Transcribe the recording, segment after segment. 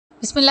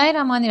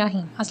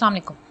Bismillahirrahmanirrahim. Assalamu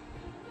alaikum.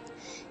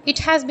 It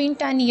has been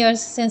 10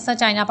 years since the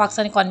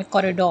China-Pakistan Economic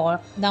Corridor,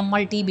 the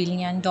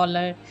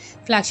multi-billion-dollar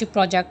flagship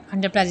project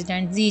under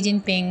President Xi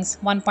Jinping's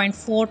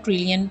 $1.4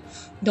 trillion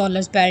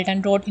Belt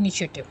and Road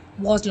Initiative,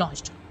 was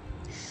launched.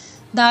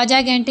 The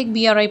gigantic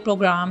BRI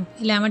program,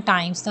 11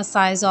 times the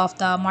size of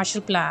the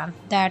Marshall Plan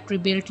that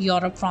rebuilt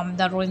Europe from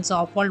the ruins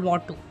of World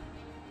War II,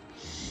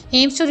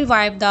 aims to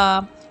revive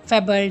the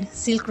fabled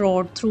Silk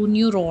Road through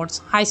new roads,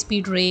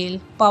 high-speed rail,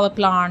 power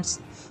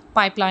plants,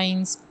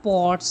 pipelines,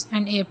 ports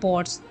and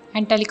airports,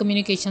 and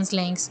telecommunications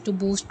links to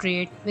boost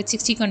trade with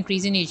 60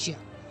 countries in Asia,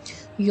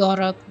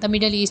 Europe, the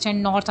Middle East,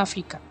 and North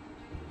Africa.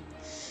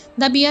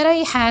 The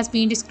BRI has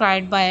been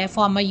described by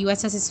former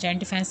US Assistant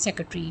Defense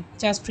Secretary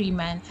Chas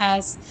Freeman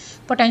as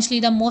potentially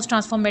the most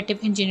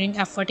transformative engineering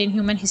effort in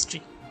human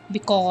history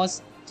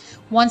because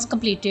once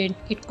completed,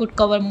 it could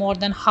cover more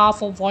than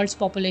half of the world's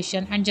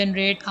population and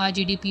generate a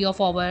GDP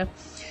of over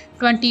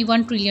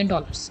 $21 trillion.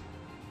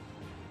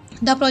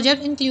 The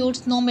project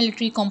includes no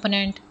military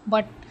component,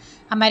 but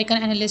American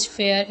analysts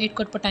fear it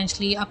could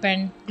potentially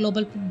upend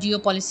global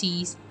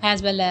geopolicies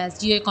as well as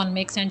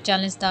geoeconomics and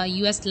challenge the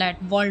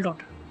US-led world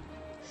order.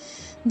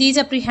 These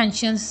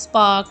apprehensions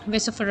sparked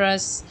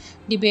vociferous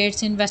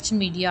debates in Western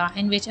media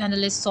in which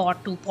analysts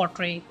sought to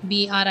portray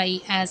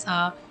BRI as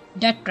a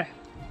debt trap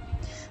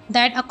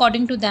that,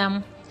 according to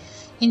them,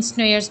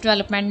 ensnares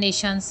development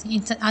nations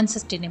in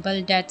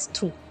unsustainable debts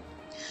through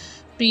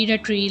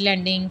predatory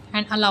lending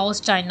and allows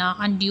China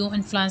undue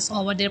influence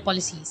over their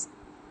policies.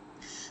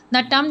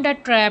 The term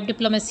debt trap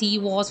diplomacy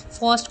was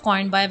first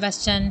coined by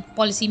Western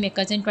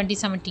policymakers in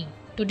 2017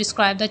 to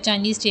describe the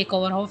Chinese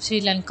takeover of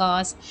Sri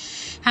Lanka's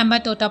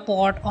Hambantota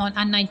port on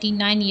a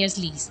 99-year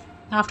lease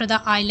after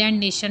the island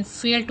nation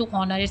failed to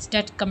honor its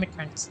debt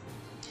commitments.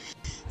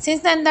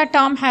 Since then, the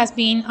term has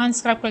been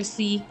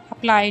unscrupulously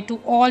applied to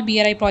all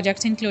BRI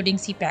projects including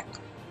CPEC.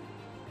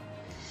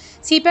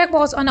 CPEC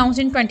was announced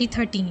in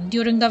 2013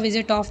 during the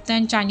visit of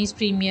then Chinese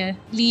Premier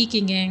Li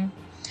Keqiang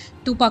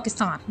to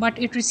Pakistan, but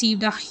it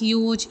received a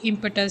huge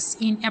impetus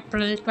in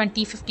April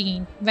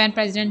 2015 when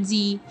President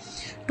Xi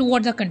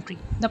toured the country.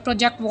 The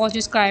project was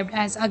described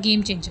as a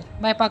game changer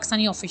by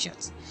Pakistani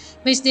officials,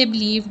 which they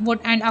believed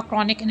would end a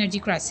chronic energy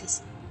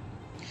crisis,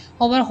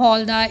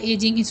 overhaul the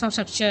aging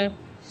infrastructure,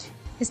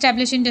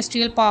 establish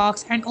industrial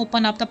parks, and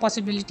open up the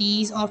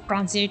possibilities of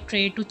transit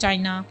trade to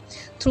China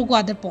through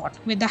Gwadar Port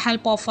with the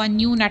help of a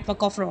new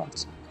network of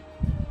roads.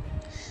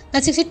 The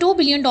 $62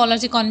 billion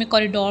economic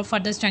corridor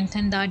further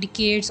strengthened the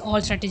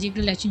decades-old strategic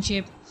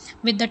relationship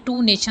with the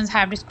two nations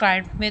have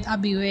described with a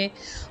buffet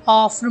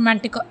of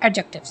romantic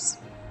adjectives.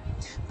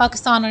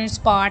 Pakistan, on its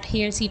part,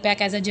 hailed CPEC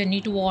as a journey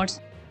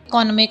towards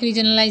economic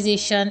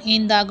regionalization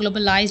in the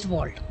globalized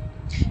world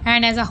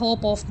and as a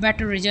hope of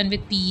better region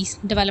with peace,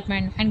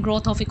 development, and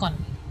growth of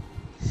economy.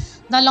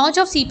 The launch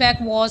of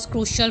CPEC was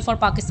crucial for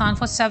Pakistan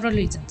for several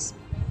reasons.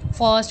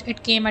 First,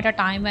 it came at a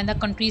time when the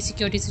country's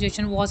security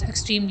situation was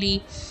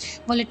extremely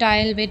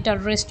volatile, with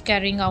terrorists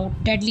carrying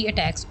out deadly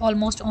attacks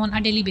almost on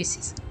a daily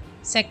basis.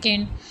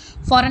 Second,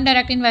 foreign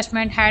direct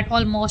investment had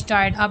almost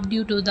dried up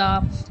due to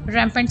the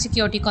rampant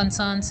security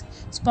concerns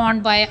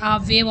spawned by a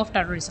wave of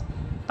terrorism.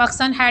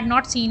 Pakistan had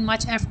not seen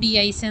much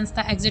FDI since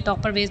the exit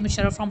of Pervez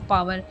Musharraf from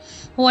power,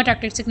 who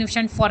attracted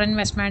significant foreign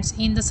investments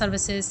in the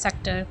services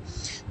sector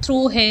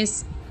through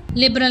his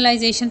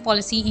liberalization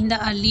policy in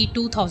the early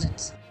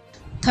 2000s.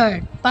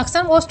 Third,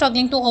 Pakistan was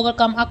struggling to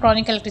overcome a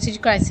chronic electricity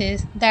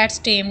crisis that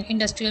stemmed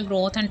industrial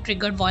growth and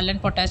triggered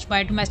violent protests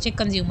by domestic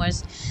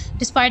consumers,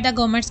 despite the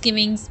government's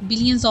giving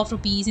billions of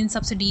rupees in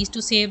subsidies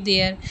to save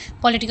their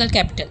political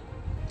capital.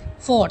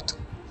 Fourth,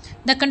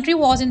 the country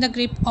was in the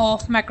grip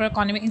of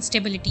macroeconomic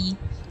instability,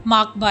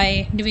 marked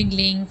by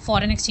dwindling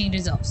foreign exchange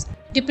reserves,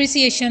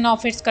 depreciation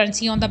of its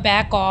currency on the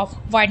back of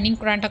widening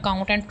current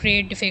account and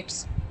trade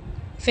deficits.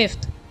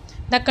 Fifth,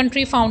 the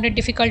country found it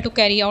difficult to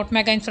carry out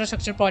mega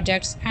infrastructure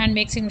projects and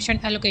make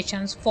significant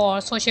allocations for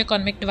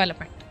socio-economic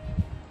development.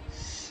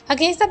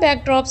 Against the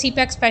backdrop,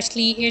 CPEC,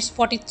 especially its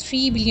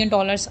 $43 billion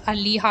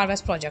early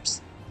harvest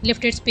projects,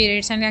 lifted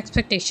spirits and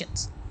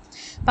expectations.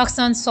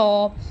 Pakistan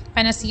saw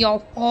panacea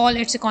of all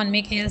its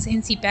economic ills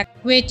in CPEC,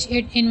 which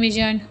it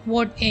envisioned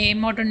would a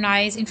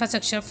modernized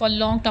infrastructure for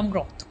long-term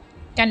growth,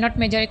 connect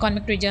major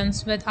economic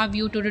regions with a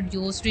view to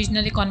reduce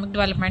regional economic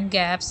development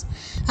gaps,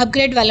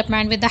 upgrade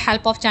development with the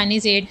help of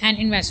Chinese aid and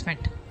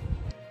investment,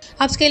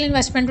 upscale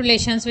investment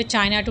relations with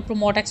China to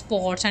promote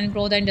exports and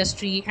grow the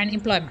industry and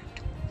employment,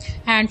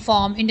 and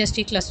form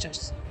industry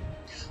clusters.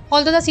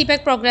 Although the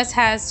CPEC progress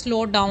has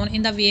slowed down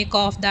in the wake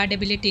of the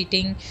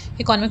debilitating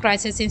economic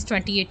crisis since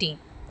 2018,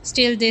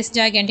 still this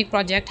gigantic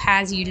project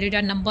has yielded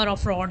a number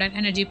of road and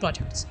energy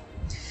projects.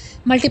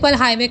 Multiple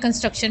highway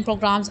construction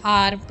programs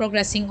are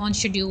progressing on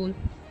schedule.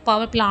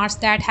 Power plants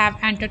that have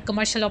entered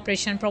commercial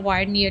operation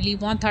provide nearly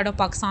one-third of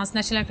Pakistan's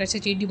national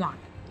electricity demand.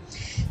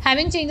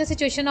 Having changed the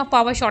situation of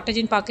power shortage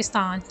in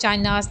Pakistan,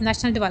 China's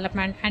National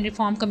Development and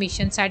Reform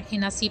Commission said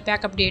in a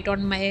CPEC update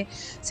on May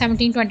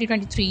 17,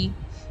 2023,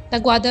 the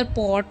Gwadar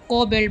port,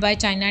 co-built by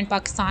China and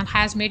Pakistan,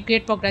 has made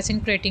great progress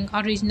in creating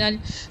a regional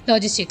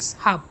logistics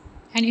hub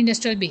and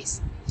industrial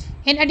base.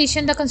 In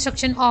addition, the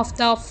construction of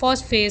the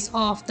first phase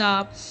of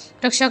the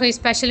Rakshak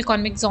Special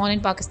Economic Zone in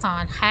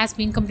Pakistan has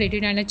been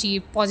completed and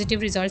achieved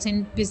positive results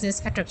in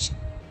business attraction.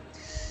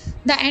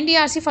 The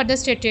NDRC further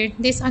stated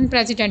this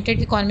unprecedented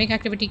economic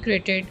activity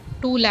created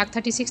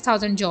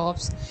 236,000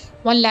 jobs,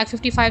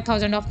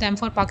 155,000 of them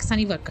for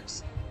Pakistani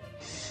workers.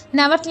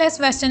 Nevertheless,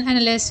 Western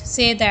analysts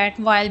say that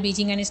while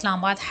Beijing and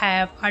Islamabad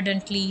have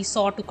ardently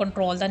sought to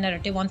control the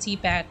narrative on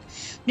CPEC,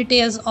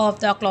 details of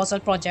the colossal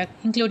project,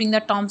 including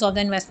the terms of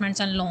the investments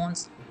and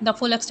loans, the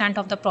full extent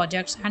of the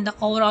projects, and the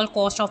overall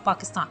cost of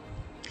Pakistan,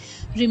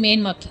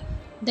 remain murky.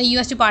 The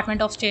US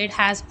Department of State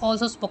has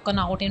also spoken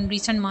out in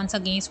recent months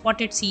against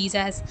what it sees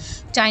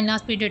as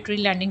China's predatory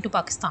lending to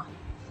Pakistan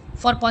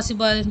for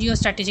possible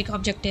geostrategic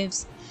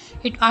objectives.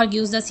 It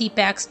argues the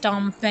CPEC's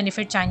terms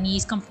benefit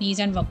Chinese companies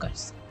and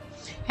workers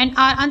and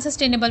are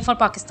unsustainable for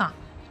Pakistan,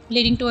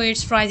 leading to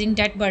its rising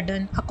debt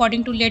burden.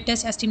 According to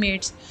latest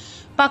estimates,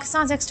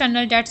 Pakistan's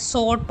external debt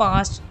soared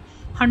past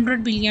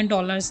 $100 billion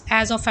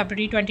as of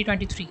February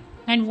 2023,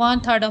 and one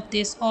third of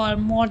this, or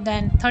more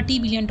than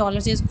 $30 billion,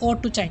 is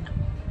owed to China.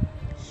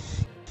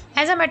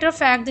 As a matter of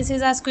fact, this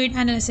is a skewed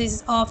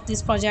analysis of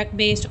this project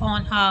based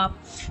on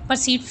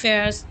perceived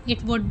fears.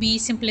 It would be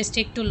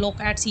simplistic to look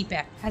at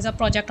CPEC as a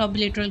project of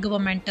bilateral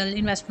governmental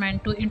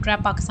investment to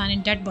entrap Pakistan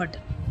in debt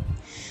burden.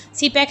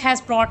 CPEC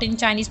has brought in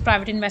Chinese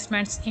private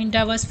investments in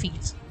diverse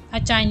fields.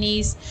 A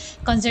Chinese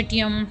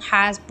consortium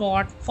has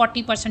bought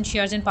 40%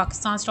 shares in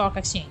Pakistan Stock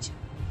Exchange.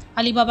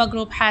 Alibaba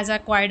Group has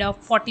acquired a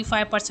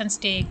 45%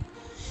 stake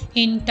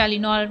in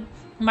Telenor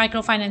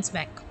Microfinance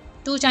Bank.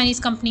 Two Chinese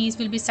companies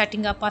will be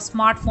setting up a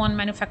smartphone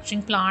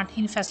manufacturing plant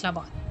in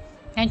Faisalabad.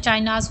 And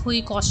China's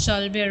Hui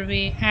Coastal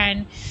Beerway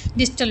and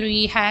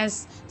Distillery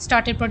has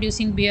started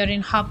producing beer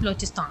in Hub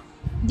Balochistan.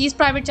 These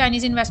private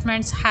Chinese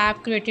investments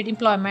have created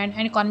employment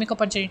and economic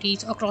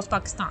opportunities across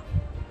Pakistan.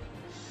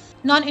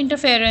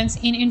 Non-interference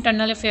in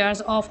internal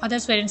affairs of other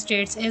sovereign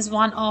states is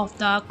one of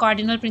the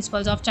cardinal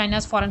principles of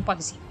China's foreign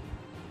policy.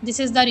 This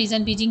is the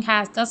reason Beijing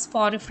has thus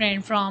far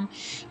refrained from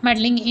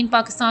meddling in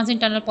Pakistan's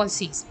internal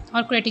policies,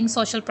 or creating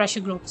social pressure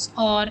groups,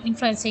 or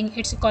influencing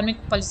its economic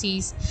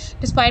policies,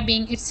 despite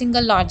being its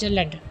single largest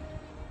lender.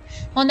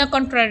 On the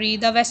contrary,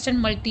 the Western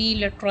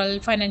multilateral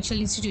financial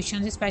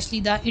institutions, especially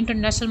the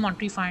International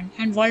Monetary Fund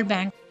and World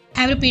Bank,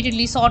 have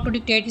repeatedly sought to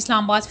dictate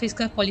Islamabad's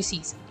fiscal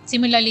policies.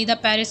 Similarly, the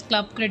Paris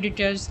Club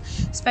creditors,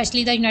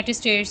 especially the United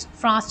States,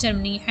 France,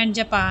 Germany, and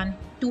Japan,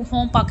 to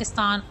whom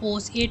Pakistan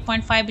owes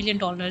 $8.5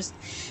 billion,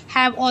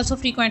 have also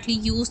frequently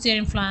used their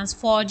influence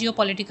for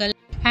geopolitical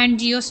and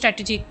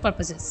geostrategic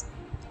purposes.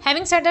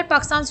 Having said that,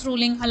 Pakistan's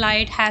ruling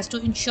elite has to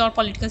ensure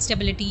political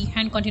stability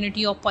and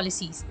continuity of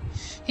policies,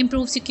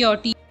 improve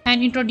security,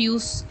 and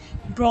introduce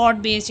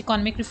broad-based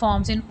economic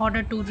reforms in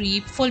order to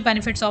reap full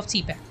benefits of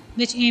CPEC,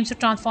 which aims to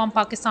transform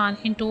Pakistan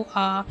into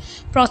a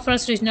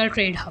prosperous regional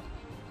trade hub.